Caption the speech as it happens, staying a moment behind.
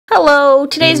Hello!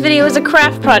 Today's video is a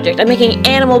craft project. I'm making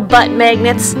animal butt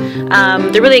magnets.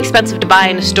 They're really expensive to buy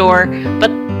in a store, but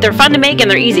they're fun to make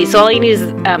and they're easy. So all you need is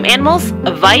animals,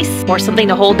 a vise or something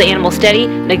to hold the animal steady,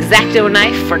 an X-Acto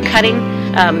knife for cutting,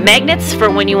 magnets for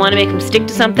when you want to make them stick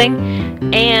to something,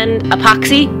 and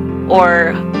epoxy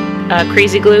or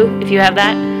crazy glue if you have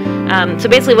that. So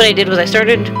basically what I did was I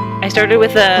started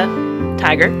with a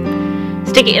tiger,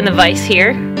 stick it in the vise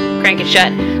here, crank it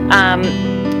shut.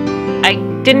 I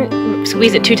didn't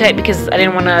squeeze it too tight because I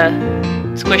didn't want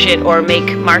to squish it or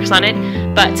make marks on it,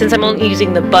 but since I'm only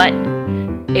using the butt,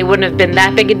 it wouldn't have been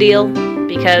that big a deal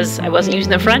because I wasn't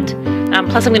using the front.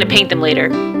 Plus I'm going to paint them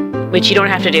later, which you don't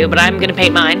have to do, but I'm going to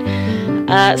paint mine.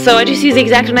 So I just use the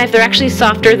X-Acto knife. They're actually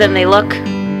softer than they look,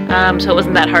 so it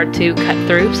wasn't that hard to cut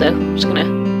through, so I'm just going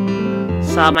to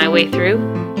saw my way through.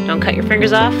 Don't cut your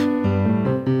fingers off.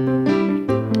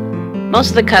 Most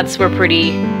of the cuts were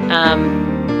pretty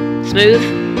smooth,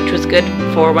 which was good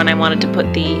for when I wanted to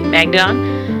put the magnet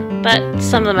on, but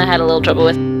some of them I had a little trouble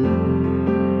with.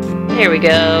 There we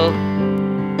go.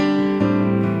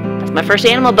 That's my first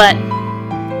animal butt.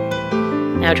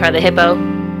 Now try the hippo.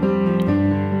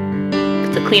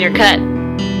 It's a cleaner cut.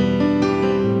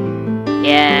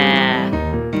 Yeah.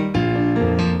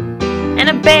 And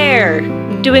a bear.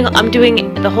 I'm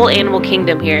doing the whole animal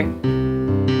kingdom here.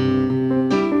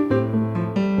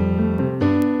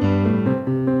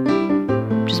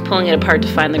 Just pulling it apart to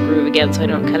find the groove again so I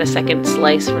don't cut a second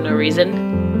slice for no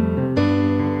reason.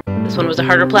 This one was a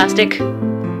harder plastic.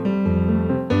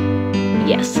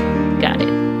 Yes, got it.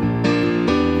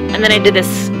 And then I did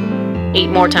this 8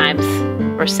 more times,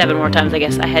 or 7 more times I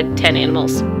guess. I had 10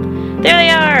 animals. There they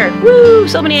are! Woo!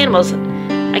 So many animals.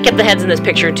 I kept the heads in this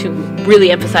picture to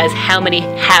really emphasize how many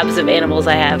halves of animals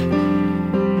I have.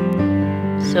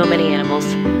 So many animals.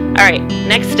 Alright,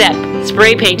 next step,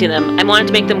 spray painting them. I wanted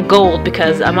to make them gold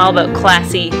because I'm all about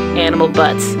classy animal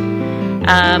butts.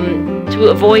 To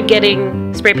avoid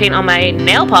getting spray paint on my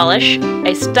nail polish,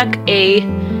 I stuck a,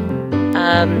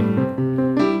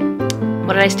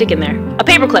 what did I stick in there? A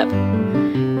paper clip.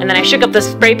 And then I shook up the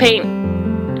spray paint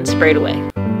and sprayed away.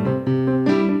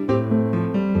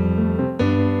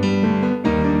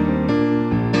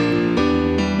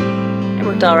 It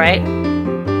worked alright.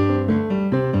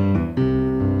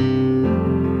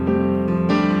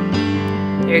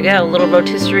 There you go, a little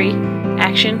rotisserie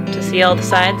action to see all the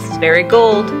sides. It's very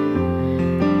gold.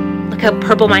 Look how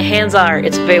purple my hands are.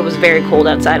 It was very cold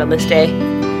outside on this day.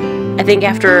 I think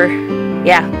after,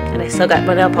 yeah, and I still got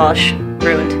my nail polish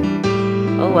ruined.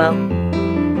 Oh well.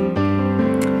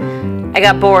 I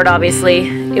got bored, obviously.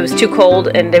 It was too cold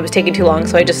and it was taking too long,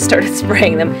 so I just started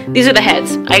spraying them. These are the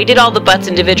heads. I did all the butts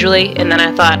individually, and then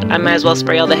I thought I might as well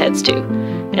spray all the heads too.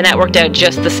 And that worked out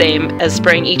just the same as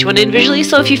spraying each one individually,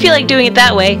 so if you feel like doing it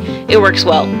that way, it works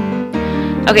well.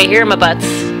 Okay, here are my butts.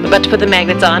 I'm about to put the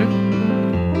magnets on.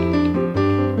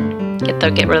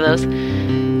 Get rid of those.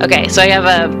 Okay, so I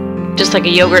have just like a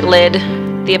yogurt lid,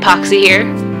 the epoxy here.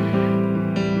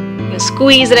 I'm gonna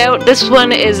squeeze it out. This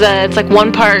one is it's like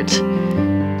 1 part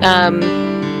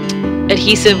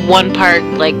adhesive, 1 part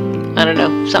like, I don't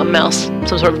know, something else,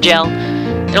 some sort of gel.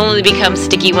 It only becomes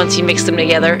sticky once you mix them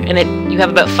together, and you have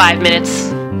about 5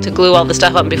 minutes to glue all the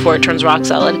stuff up before it turns rock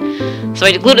solid. So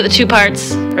I glued it the 2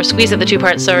 parts, or squeezed it the 2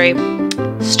 parts, sorry,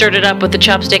 stirred it up with the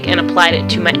chopstick and applied it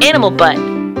to my animal butt.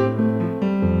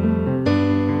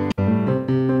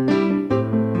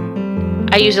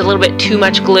 I used a little bit too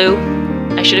much glue.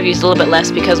 I should have used a little bit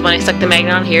less because when I stuck the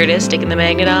magnet on, here it is, sticking the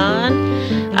magnet on.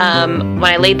 When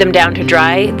I laid them down to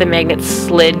dry, the magnets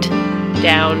slid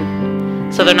down.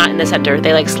 So they're not in the center,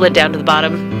 they like slid down to the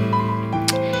bottom.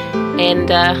 And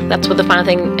that's what the final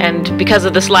thing, and because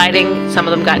of the sliding, some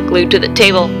of them got glued to the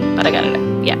table, but I got it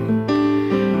out, yeah.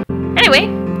 Anyway,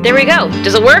 there we go.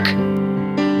 Does it work?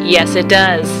 Yes, it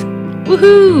does.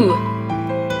 Woohoo!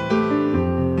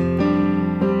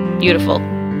 Beautiful.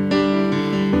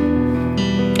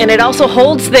 And it also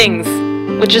holds things,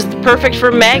 which is perfect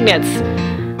for magnets.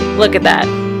 Look at that.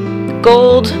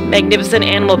 Gold, magnificent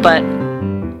animal butt.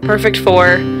 Perfect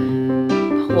for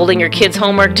holding your kids'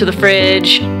 homework to the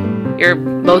fridge, your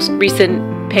most recent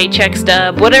paycheck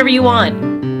stub, whatever you want.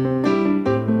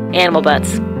 Animal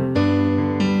butts.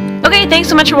 Okay, thanks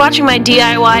so much for watching my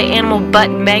DIY animal butt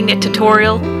magnet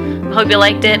tutorial. I hope you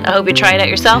liked it. I hope you try it out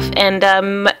yourself, and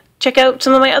check out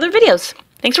some of my other videos.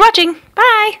 Thanks for watching.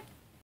 Bye!